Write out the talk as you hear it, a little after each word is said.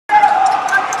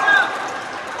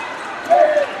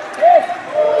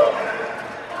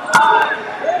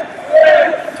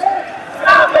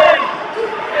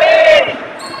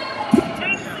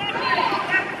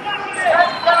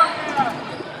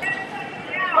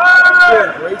here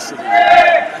in great city.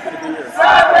 Happy to be here. 7,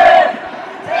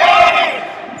 8,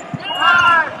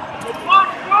 9,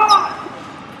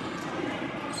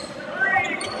 3,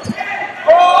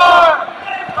 4,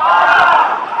 5,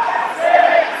 6,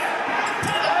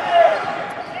 7,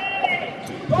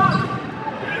 8, 1.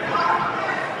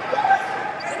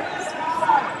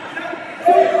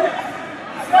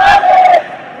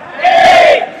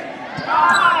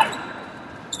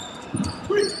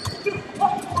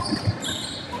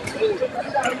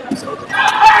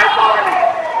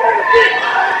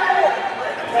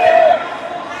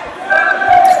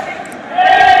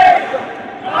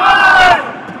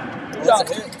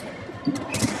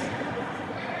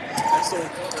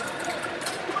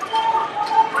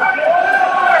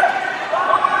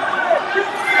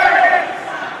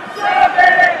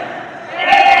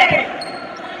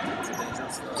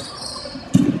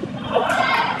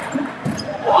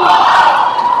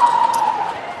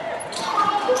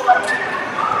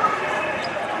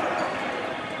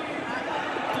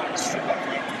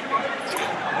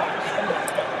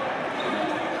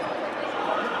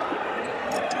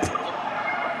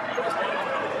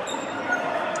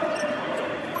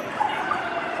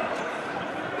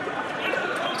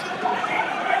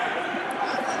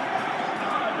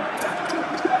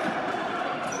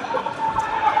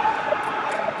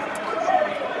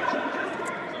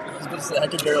 I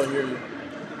can barely hear you.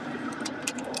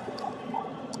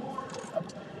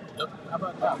 How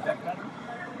about that? That better?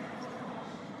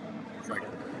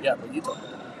 Yeah, but you talk.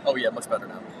 Oh yeah, much better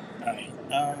now. Alright.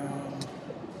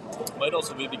 Might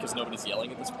also be because nobody's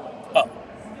yelling at this point. Oh.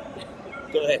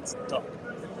 Go ahead, talk.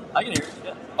 I can hear you.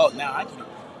 Yeah. Oh, now I can hear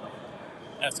you.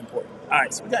 That's important.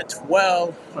 Alright, so we got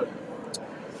 12.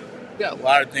 We got a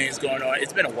lot of things going on.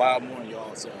 It's been a wild morning,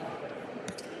 y'all, so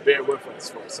bear with us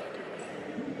for a second.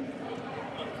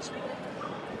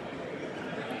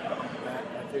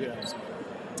 I figured I was good.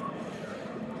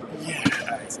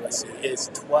 Yeah, alright, so let's see. It's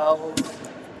 12.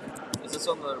 Is this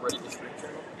on the Ready to Stream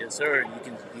channel? Yes, sir.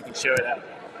 You can share it out.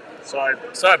 Sorry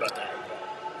about that.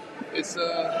 It's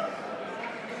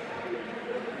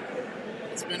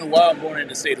been a wild morning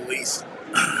to say the least.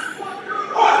 We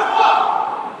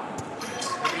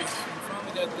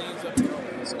finally got things up and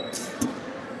rolling, so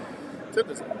took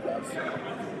us a while.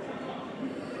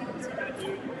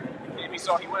 Maybe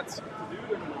saw he wins.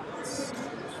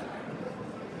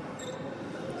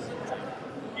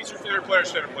 He's your favorite player,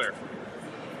 favorite player.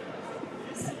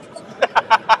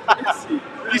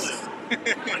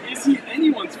 Is he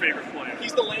anyone's favorite player?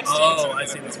 He's the last. Oh, I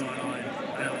see what's going on.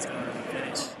 I know what's going on.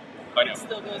 Finish. I know.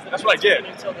 That's what I did.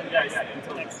 Until the next.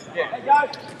 Until next. Yeah. Hey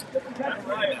guys.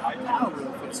 I know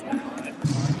real finish.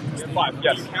 Yeah, 5.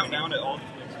 Yes. You count down at all.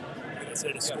 Like I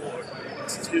said, the score.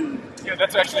 It's 2. Yeah,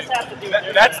 that's actually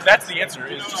that's the answer.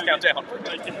 Is just count down. If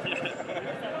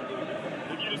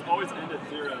you just always end at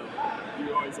 0,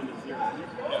 you always end at 0.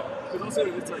 Yeah. Because also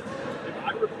it's like if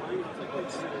I were playing, I was like, oh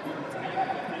shit,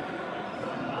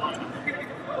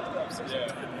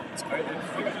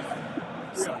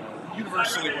 So,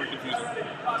 universally more confusing.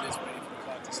 Just waiting for the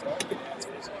clock to start. It's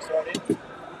supposed to start it. 3,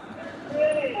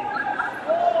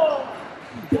 4.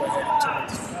 Go ahead and turn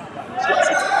this around.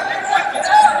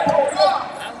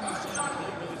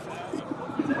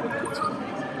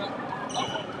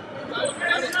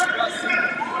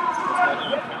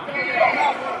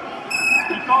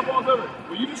 You call balls over.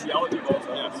 Will you just yell at your balls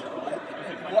over? Yes.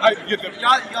 Well, You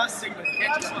gotta signal. You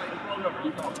can't just like roll over.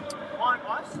 You call it. On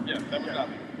us? Yeah, that would not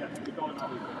be. Yeah, you call it.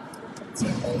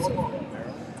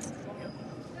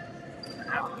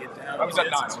 I was at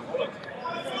 9.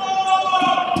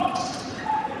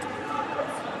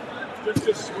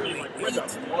 Just scream like with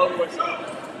us. All the way up.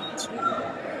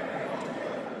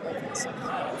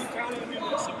 You counted me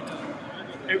like 7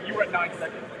 times. You were at 9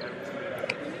 seconds.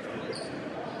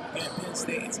 Yeah, Penn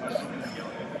State's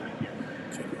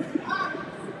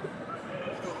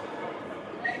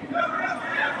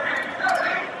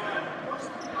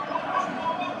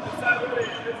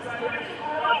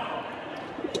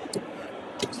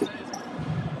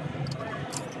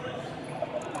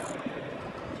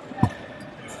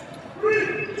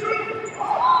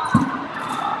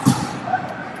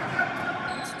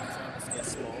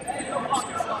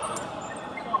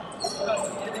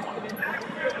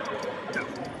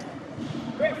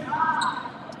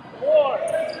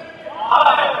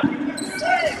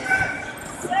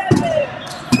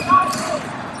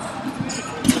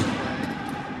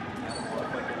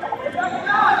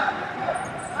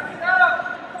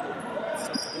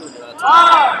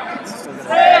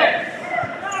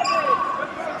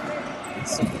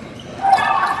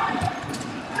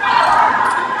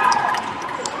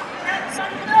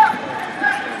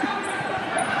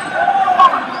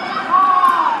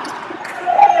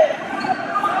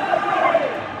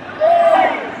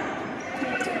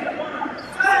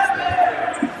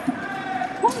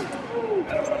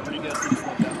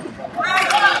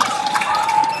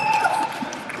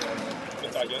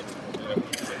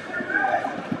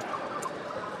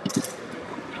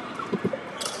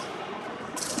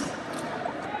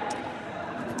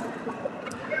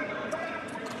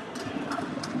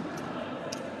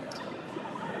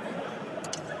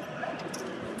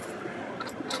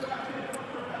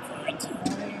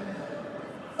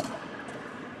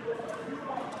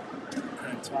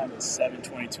time is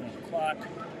 7:22 on the clock.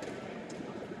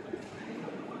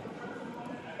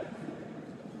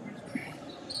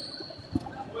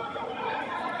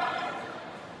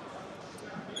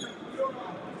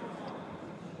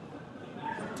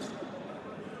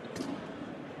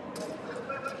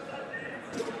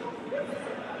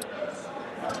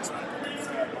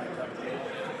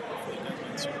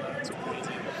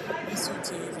 These two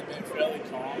teams have been fairly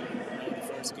calm. The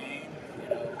first game,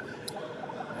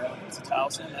 it's a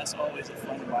Towson. That's always a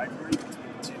fun rivalry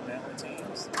between the two Maryland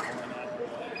teams.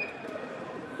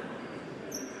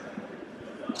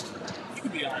 You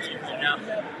can be honest with me.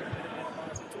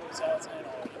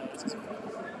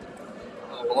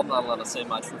 Well, I'm not allowed to say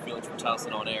my true feelings for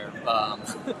Towson on air.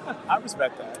 I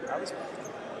respect that.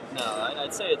 No,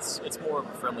 I'd say it's more of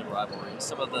a friendly rivalry.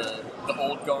 Some of the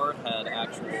old guard had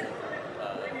actual,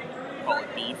 call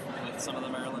it beef with some of the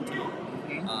Maryland team.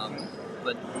 Mm-hmm.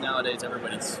 But nowadays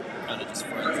everybody's kind of just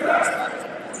friends.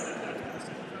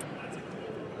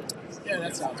 Yeah,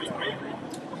 that sounds right.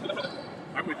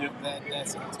 I'm with you. That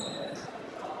sounds right.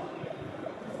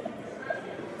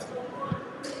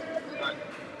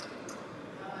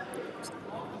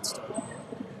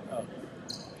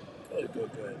 Oh, good.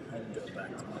 Let me go back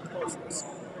to my posters.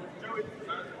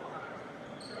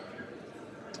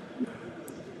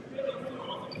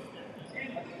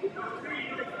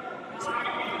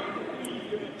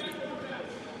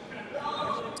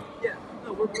 Yeah, no,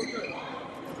 we're good. I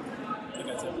think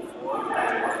I said before,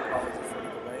 apologies for the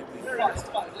delay. It's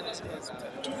fine.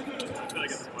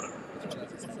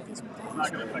 It's not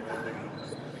going to affect anything.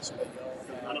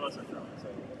 None of us are drunk, so.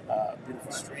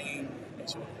 Beautiful stream. Make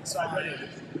sure it's Side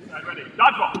ready.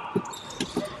 Dodgeball!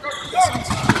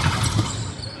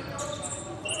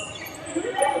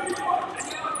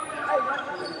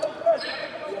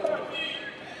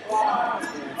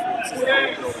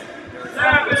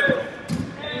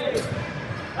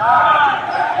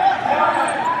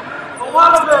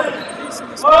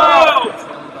 Whoa!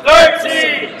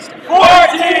 13!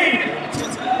 14!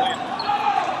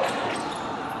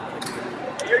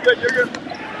 You're good.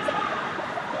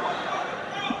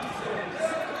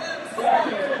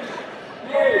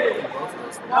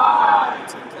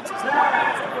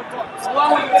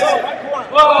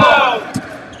 Whoa!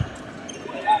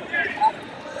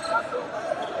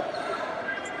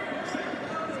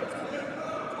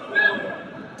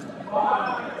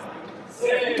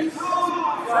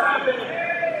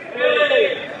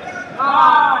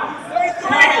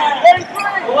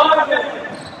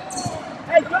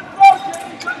 Hey, good throw,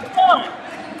 Jimmy. Good throw.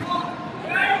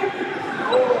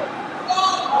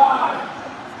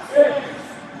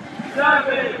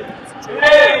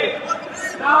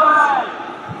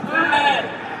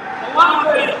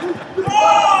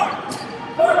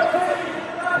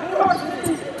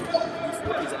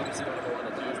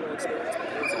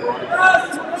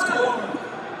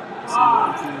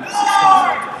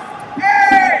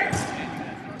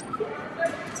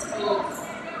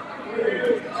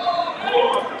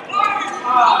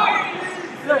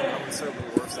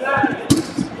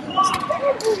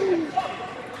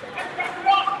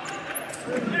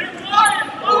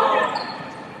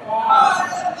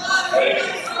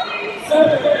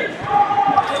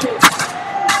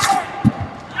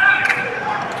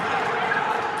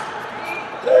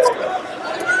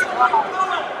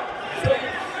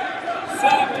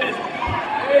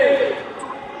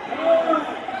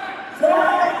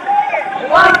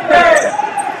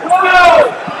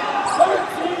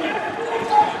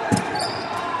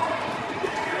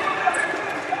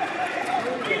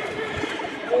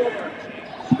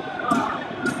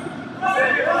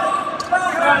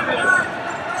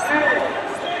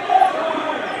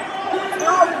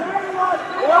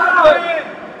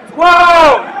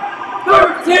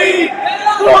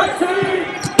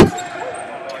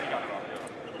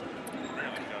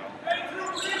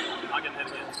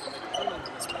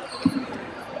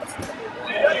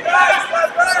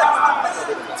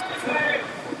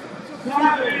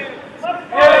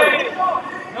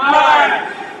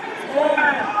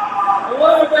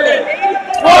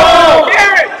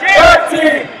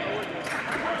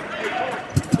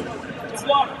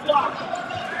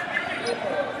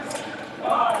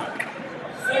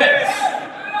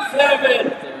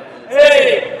 7,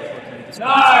 8,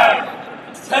 9,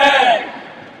 10,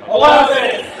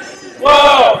 11,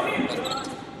 12,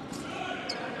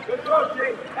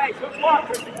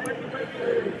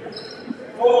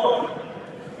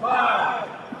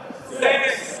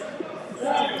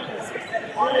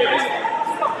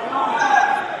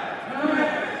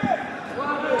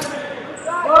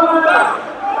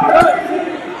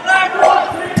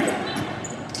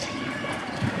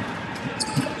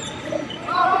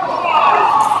 Go!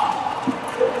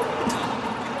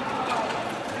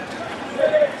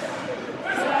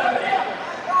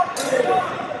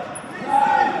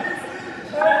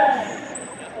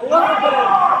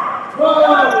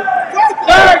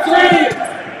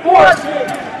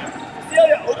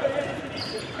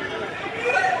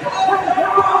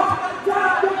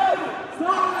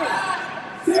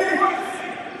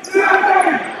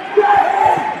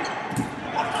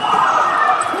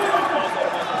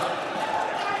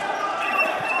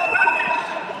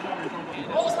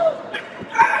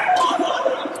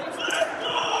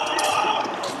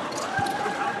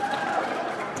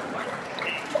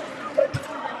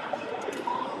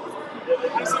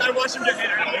 watched him get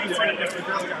hit early. He was right against the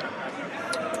girl.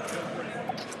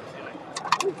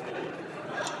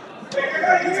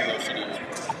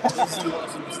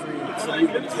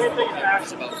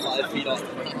 It's about 5 feet off the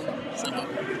ground. So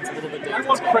it's a little bit I dangerous.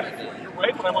 want credit. You're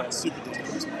right, but I want Super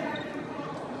dangerous.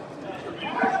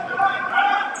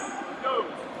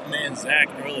 Man, Zach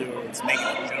earlier was making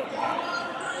a joke.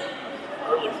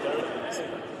 Earlier,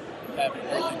 having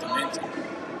early dementia.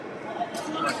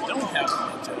 Or don't have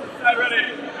dementia. Not ready.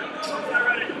 Not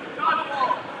ready.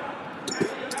 Dodgeball.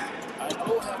 I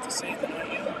will have to say that I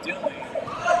am dealing with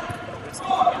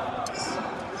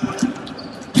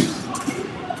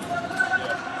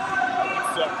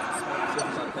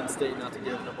Penn State not to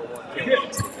give number 1 kill.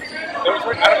 That was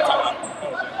right out of time.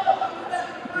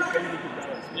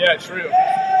 Yeah, true.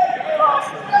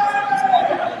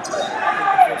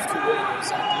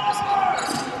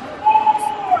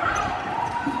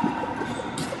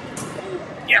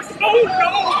 Yes! Oh no!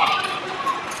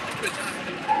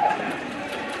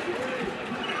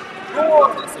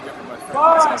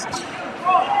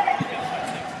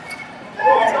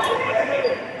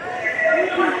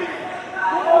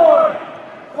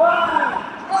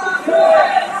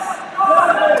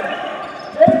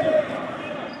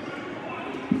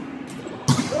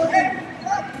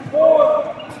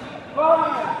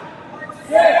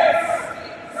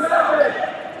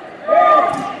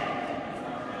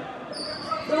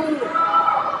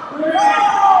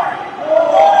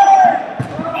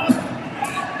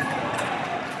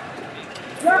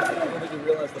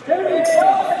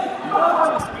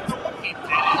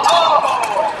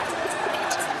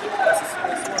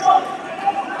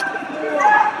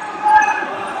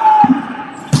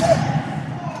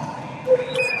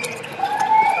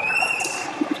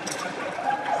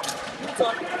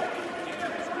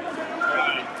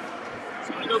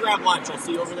 Go grab lunch. I'll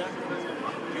see you over there.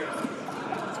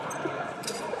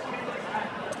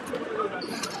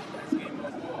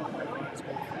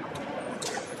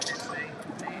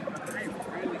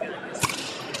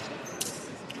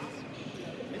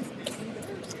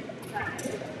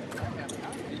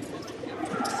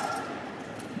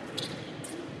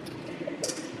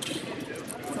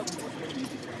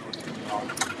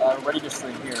 Ready to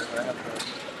stream here. I have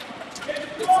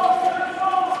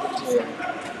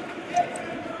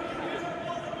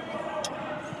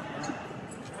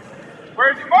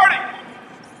Where's he, Marty?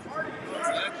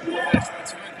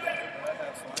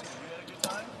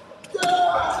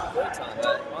 great time. I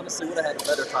honestly would have had a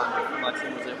better time if my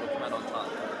team was able to come out on top.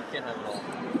 Can't have it all.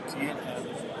 Can't have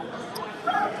it.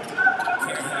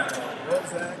 Can't have it. Well,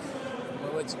 Zach,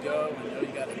 we'll let you go. I know you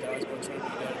got a dodgeball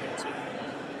tournament you got to go to.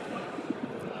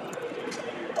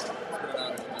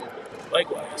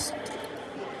 Likewise.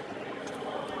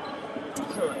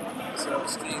 Alright, so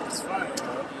stream is fine,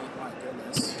 bro. My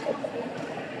goodness.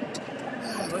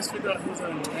 Let's figure out who's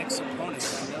our next opponent.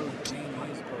 I know Gene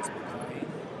is supposed to be playing.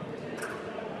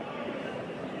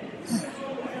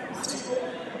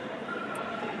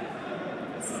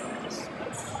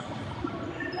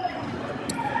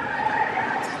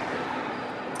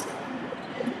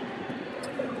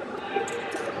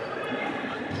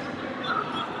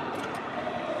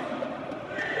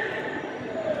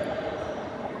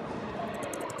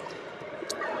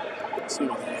 Let's see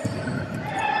what they have.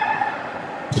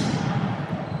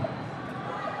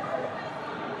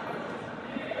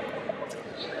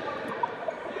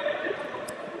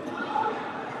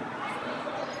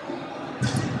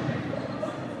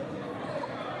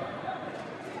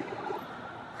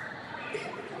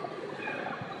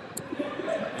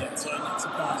 Yeah, so our next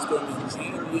opponent is going to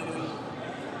be GMU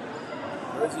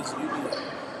versus UMD.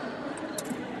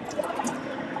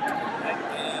 That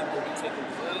game will be taking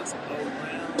place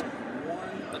around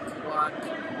 1 o'clock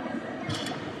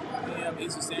p.m.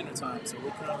 Eastern Standard Time. So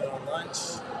we're currently on lunch.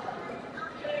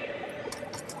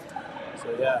 So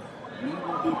yeah, we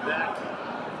will be back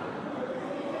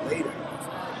later.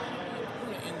 I'm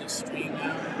going to end the stream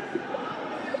now.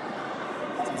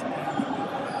 Since apparently we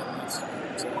don't have much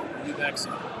time. So we'll be back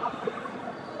soon.